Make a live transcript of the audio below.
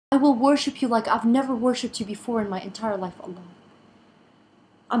I will worship you like I've never worshipped you before in my entire life, Allah.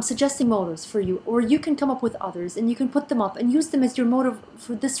 I'm suggesting motives for you, or you can come up with others and you can put them up and use them as your motive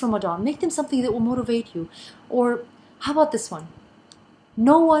for this Ramadan. Make them something that will motivate you. Or how about this one?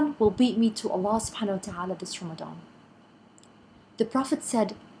 No one will beat me to Allah subhanahu wa ta'ala this Ramadan. The Prophet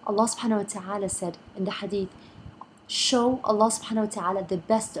said, Allah subhanahu wa ta'ala said in the hadith, show Allah subhanahu wa ta'ala the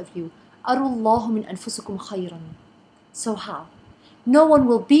best of you. Arullahu min anfusikum khayran. So how? No one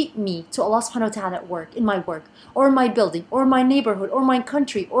will beat me to Allah subhanahu wa ta'ala at work, in my work, or in my building, or in my neighborhood, or my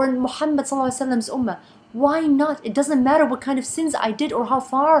country, or in Muhammad sallallahu alaihi wasallam's ummah. Why not? It doesn't matter what kind of sins I did or how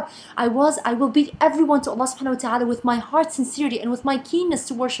far I was. I will beat everyone to Allah subhanahu wa ta'ala with my heart's sincerity and with my keenness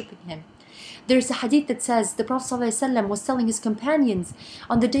to worshiping Him. There's a hadith that says the Prophet ﷺ was telling his companions,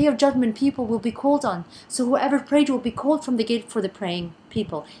 on the day of judgment people will be called on. So whoever prayed will be called from the gate for the praying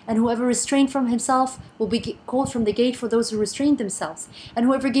people. And whoever restrained from himself will be called from the gate for those who restrained themselves. And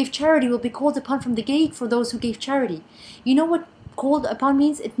whoever gave charity will be called upon from the gate for those who gave charity. You know what called upon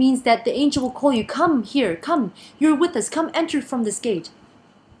means? It means that the angel will call you, come here, come, you're with us, come enter from this gate.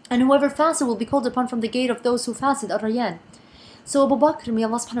 And whoever fasted will be called upon from the gate of those who fasted, Ar-Rayyan. So Abu Bakr, may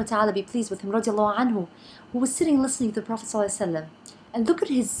Allah subhanahu wa ta'ala be pleased with him, radiallahu anhu, who was sitting listening to the Prophet sallallahu alaihi wasallam, and look at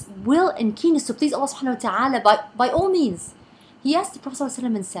his will and keenness to please Allah subhanahu wa ta'ala by all means. He asked the Prophet sallallahu alaihi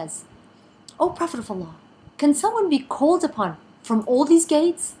wasallam and says, O Prophet of Allah, can someone be called upon from all these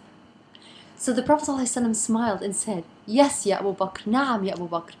gates? So the Prophet sallallahu alaihi wasallam smiled and said, yes, ya Abu Bakr, na'am ya Abu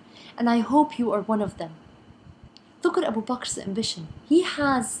Bakr, and I hope you are one of them. Look at Abu Bakr's ambition. He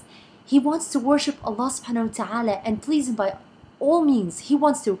wants to worship Allah subhanahu wa ta'ala and please Him by all means. He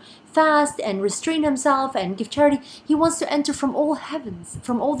wants to fast and restrain himself and give charity. He wants to enter from all heavens,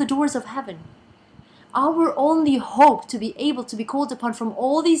 from all the doors of heaven. Our only hope to be able to be called upon from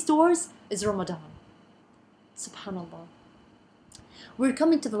all these doors is Ramadan. Subhanallah. We're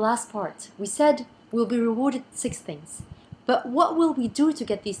coming to the last part. We said we'll be rewarded 6 things. But what will we do to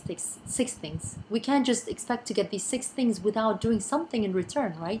get these 6 things? We can't just expect to get these 6 things without doing something in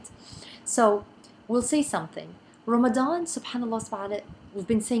return, right? So we'll say something. Ramadan, subhanAllah, we've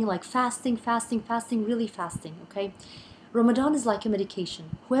been saying like fasting, really fasting, okay? Ramadan is like a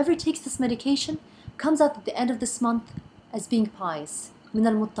medication. Whoever takes this medication comes out at the end of this month as being pious. من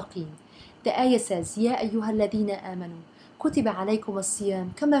المتقين. The ayah says, يا أيها الذين آمنوا كتب عليكم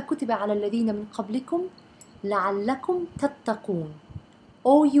الصيام كما كتب على الذين من قبلكم لعلكم تتقون.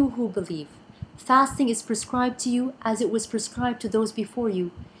 O you who believe, fasting is prescribed to you as it was prescribed to those before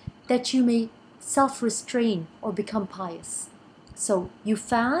you, that you may self-restrain or become pious. So you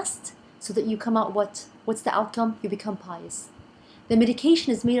fast so that you come out what's the outcome? You become pious. The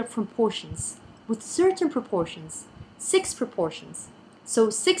medication is made up from portions with certain proportions, 6 proportions.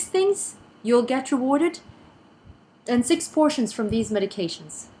 So 6 things you'll get rewarded and 6 portions from these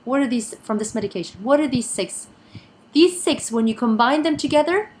medications. What are these from this medication? What are these 6? These 6, when you combine them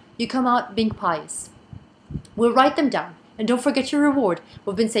together, you come out being pious. We'll write them down. And don't forget your reward.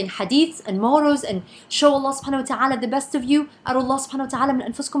 We've been saying hadiths and mottos and show Allah subhanahu wa ta'ala the best of you. Allah subhanahu wa ta'ala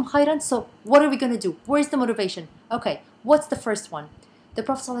min anfusikum khayran. So what are we going to do? Where's the motivation? Okay, what's the first one? The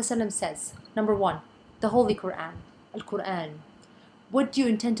Prophet sallallahu alaihi wasallam says, number 1, the Holy Quran. Al-Quran. What do you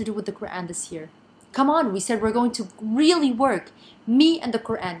intend to do with the Quran this year? Come on, we said we're going to really work. Me and the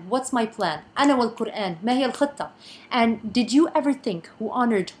Quran. What's my plan? Ana wal Quran. Ma hiya al-khitta. And did you ever think who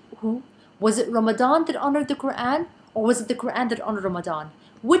honored who? Was it Ramadan that honored the Quran? Or was it the Quran that honored Ramadan?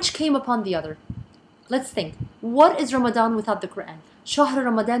 Which came upon the other? Let's think. What is Ramadan without the Quran? شهر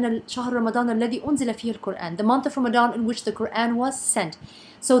رمضان الذي أنزل فيه القرآن. The month of Ramadan in which the Quran was sent.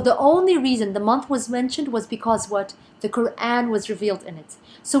 So the only reason the month was mentioned was because what? The Quran was revealed in it.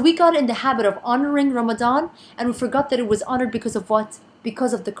 So we got in the habit of honoring Ramadan and we forgot that it was honored because of what?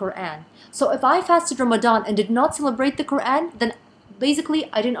 Because of the Quran. So if I fasted Ramadan and did not celebrate the Quran, then basically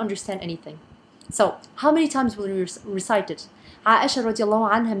I didn't understand anything. So, how many times will you recite it? Aisha radiallahu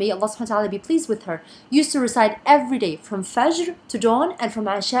anha, may Allah subhanahu wa ta'ala be pleased with her, used to recite every day from Fajr to dawn and from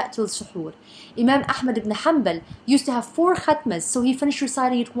Isha till Suhoor. Imam Ahmad ibn Hanbal used to have 4 khatmas, so he finished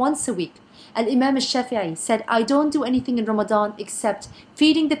reciting it once a week. And Imam al-Shafi'i said, I don't do anything in Ramadan except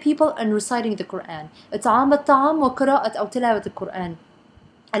feeding the people and reciting the Quran. إطعام الطعام وقراءة أو تلاوة القرآن.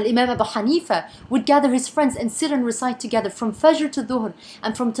 Al-Imam Abu Hanifa would gather his friends and sit and recite together from Fajr to Dhuhr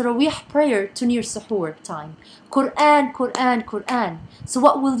and from Taraweeh prayer to near Suhoor time. Quran, Quran, Quran. So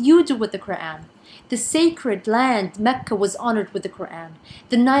what will you do with the Quran? The sacred land, Mecca, was honored with the Quran.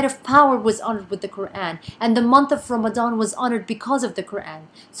 The night of power was honored with the Quran. And the month of Ramadan was honored because of the Quran.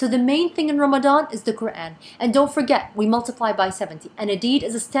 So the main thing in Ramadan is the Quran. And don't forget, we multiply by 70. And a deed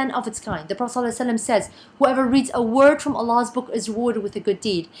is a stand of its kind. The Prophet ﷺ says, whoever reads a word from Allah's book is rewarded with a good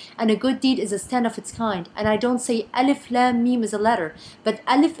deed. And a good deed is a stand of its kind. And I don't say alif, lam, mim is a letter. But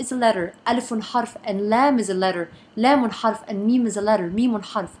alif is a letter, alifun harf, and lam is a letter, lamun harf, and mim is a letter, mimun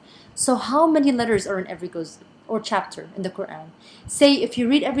harf. So how many letters are in every juz or chapter in the Quran? Say if you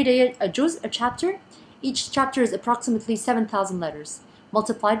read every day a juz, a chapter, each chapter is approximately 7,000 letters.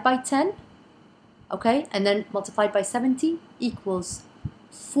 Multiplied by 10, okay, and then multiplied by 70 equals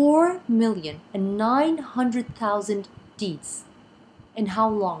 4,900,000 deeds. In how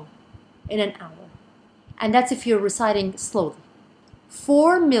long? In an hour. And that's if you're reciting slowly.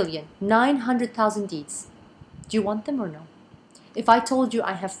 4,900,000 deeds. Do you want them or no? If I told you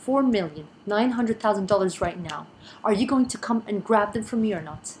I have $4,900,000 right now, are you going to come and grab them from me or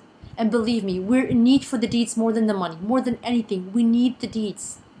not? And believe me, we're in need for the deeds more than the money. More than anything, we need the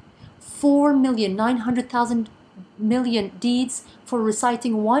deeds. 4,900,000,000,000 deeds for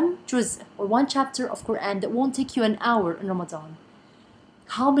reciting one juz or one chapter of Quran that won't take you an hour in Ramadan.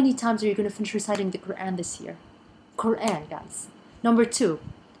 How many times are you going to finish reciting the Quran this year? Quran, guys. Number 2.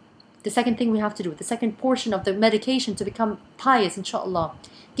 The second thing we have to do, the second portion of the medication to become pious, inshaAllah,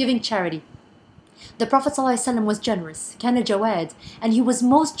 giving charity. The Prophet ﷺ was generous, kana jawad, and he was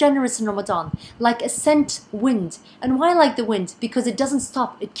most generous in Ramadan, like a scent wind. And why like the wind? Because it doesn't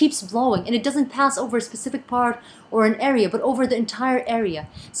stop, it keeps blowing, and it doesn't pass over a specific part or an area, but over the entire area.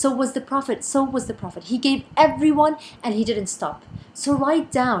 So was the Prophet. He gave everyone, and he didn't stop. So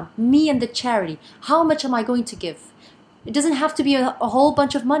write down, me and the charity, how much am I going to give? It doesn't have to be a whole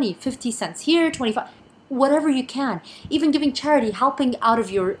bunch of money, 50 cents here, 25, whatever you can. Even giving charity, helping out of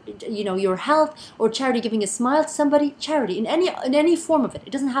your, your health, or charity, giving a smile to somebody, charity, in any form of it.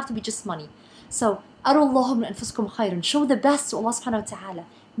 It doesn't have to be just money. So, أَرُوا أَنفُسَكُمْ خَيْرًا. Show the best to Allah subhanahu wa ta'ala.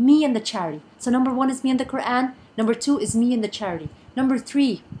 Me and the charity. So number 1 is me and the Quran. Number 2 is me and the charity. Number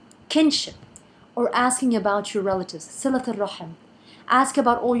 3, kinship, or asking about your relatives, silat al-rahim. Ask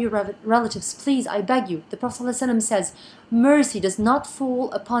about all your relatives, please, I beg you. The Prophet ﷺ says, mercy does not fall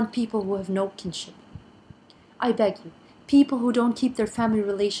upon people who have no kinship. I beg you, people who don't keep their family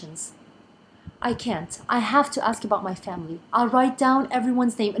relations. I can't. I have to ask about my family. I'll write down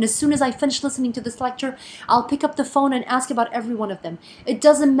everyone's name, and as soon as I finish listening to this lecture, I'll pick up the phone and ask about every one of them. It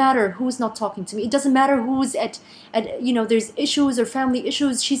doesn't matter who's not talking to me. It doesn't matter who's at there's issues or family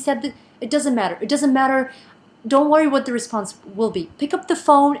issues. She said that it doesn't matter. It doesn't matter. Don't worry what the response will be. Pick up the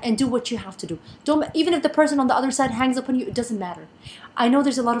phone and do what you have to do. Even if the person on the other side hangs up on you, it doesn't matter. I know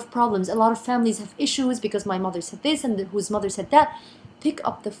there's a lot of problems. A lot of families have issues because my mother said this and whose mother said that. Pick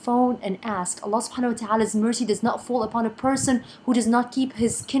up the phone and ask. Allah subhanahu wa ta'ala's mercy does not fall upon a person who does not keep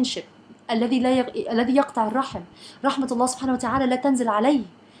his kinship. الذي يقطع الرحم. رحمة الله سبحانه وتعالى لا تنزل عليه.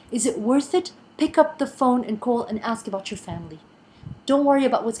 Is it worth it? Pick up the phone and call and ask about your family. Don't worry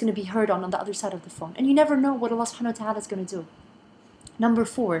about what's going to be heard on the other side of the phone. And you never know what Allah subhanahu wa ta'ala is going to do. Number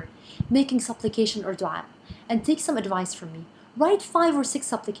 4, making supplication or dua. And take some advice from me. Write 5 or 6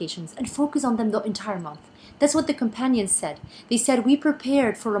 supplications and focus on them the entire month. That's what the companions said. They said, we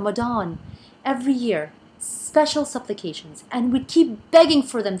prepared for Ramadan every year, special supplications, and we'd keep begging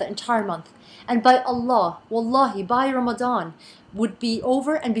for them the entire month. And by Allah, wallahi, by Ramadan would be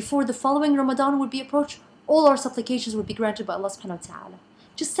over, and before the following Ramadan would be approached, all our supplications would be granted by Allah subhanahu wa ta'ala.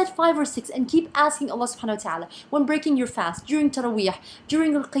 Just set 5 or 6 and keep asking Allah subhanahu wa ta'ala. When breaking your fast, during Taraweeh,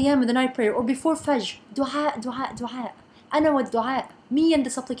 during Al-Qiyam, the night prayer, or before Fajr, dua, dua, dua. Ana wa dua. Me and the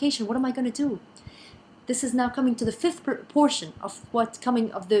supplication, what am I going to do? This is now coming to the 5th portion of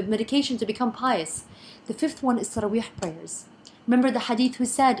the medication to become pious. The 5th one is Taraweeh prayers. Remember the hadith who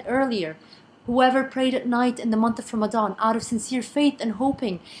said earlier, whoever prayed at night in the month of Ramadan out of sincere faith and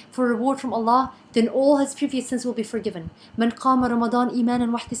hoping for reward from Allah, then all his previous sins will be forgiven. من قام رمضان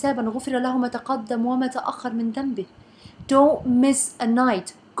إيمانا واحتسابا غفر له ما تقدم وما تأخر من ذنبه. Don't miss a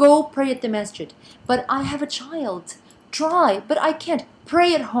night. Go pray at the masjid. But I have a child. Try, but I can't.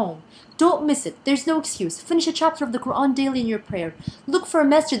 Pray at home. Don't miss it. There's no excuse. Finish a chapter of the Quran daily in your prayer. Look for a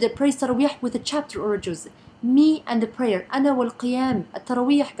masjid that prays Taraweeh with a chapter or a juz. Me and the prayer. Ana wal qiyam. At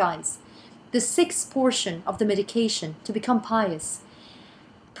Taraweeh, guys. The 6th portion of the medication to become pious.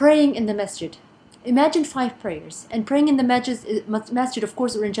 Praying in the masjid. Imagine 5 prayers. And praying in the masjid, of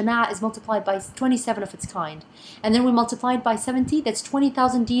course, or in jama'ah, is multiplied by 27 of its kind. And then we multiply it by 70. That's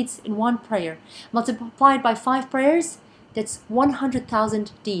 20,000 deeds in one prayer. Multiplied by 5 prayers, that's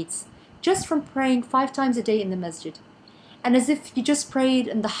 100,000 deeds. Just from praying 5 times a day in the masjid. And as if you just prayed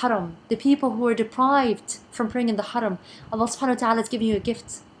in the haram, the people who are deprived from praying in the haram, Allah subhanahu wa ta'ala is giving you a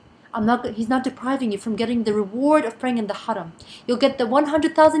gift. He's not depriving you from getting the reward of praying in the haram. You'll get the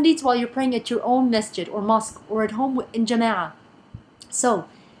 100,000 deeds while you're praying at your own masjid or mosque or at home in jama'ah. So,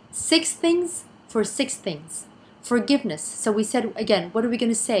 6 things for 6 things. Forgiveness. So we said, again, what are we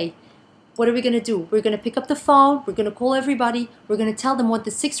going to say? What are we going to do? We're going to pick up the phone. We're going to call everybody. We're going to tell them what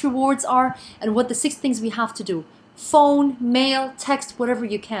the 6 rewards are and what the 6 things we have to do. Phone, mail, text, whatever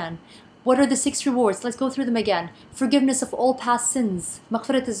you can. What are the 6 rewards? Let's go through them again. Forgiveness of all past sins.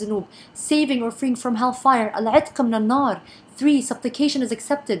 مغفرة الذنوب. Saving or freeing from hellfire. العتق من النار. 3. Supplication is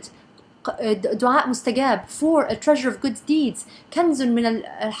accepted. دعاء مستجاب. 4. A treasure of good deeds. كنز من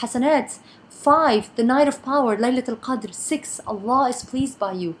الحسنات. 5. The night of power. ليلة القدر. 6. Allah is pleased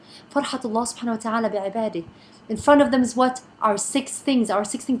by you. فرحة الله سبحانه وتعالى بعباده. In front of them is what? Our 6 things. Our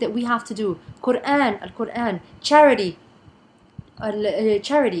 6 things that we have to do. Quran. Al-Quran. Charity.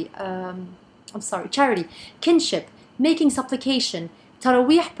 Charity. Kinship. Making supplication.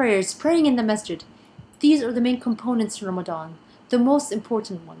 Taraweeh prayers. Praying in the masjid. These are the main components in Ramadan. The most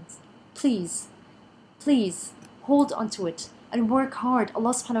important ones. Please, please hold on to it and work hard.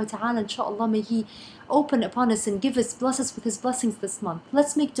 Allah subhanahu wa ta'ala, inshaAllah, may He open upon us and bless us with His blessings this month.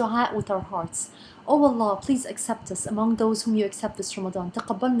 Let's make dua with our hearts. Oh Allah, please accept us among those whom you accept this Ramadan.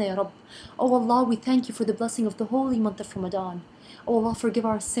 Taqabbalna ya Rabb. Oh Allah, we thank you for the blessing of the holy month of Ramadan. Oh Allah, forgive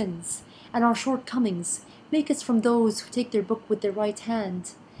our sins and our shortcomings. Make us from those who take their book with their right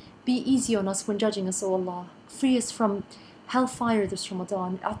hand. Be easy on us when judging us, O Allah. Free us from hellfire this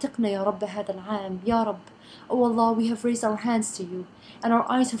Ramadan. أعتقنا يا رب هذا العام. Ya Rabb. Oh Allah, we have raised our hands to you and our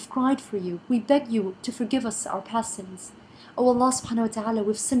eyes have cried for you. We beg you to forgive us our past sins. Oh Allah subhanahu wa ta'ala,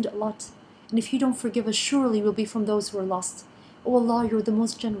 we've sinned a lot. And if you don't forgive us, surely we'll be from those who are lost. Oh Allah, you're the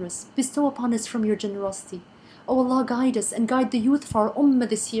most generous. Bestow upon us from your generosity. Oh Allah, guide us and guide the youth of our ummah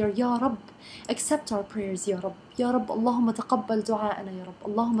this year. Ya Rabb. Accept our prayers, Ya Rabb. Ya Rabb, Allahumma taqabbal du'a'ana, Ya Rabb.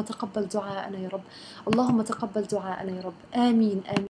 Allahumma taqabbal du'a'ana, Ya Rabb. Allahumma taqabbal du'a'ana, Ya Rabb. Ameen, ameen.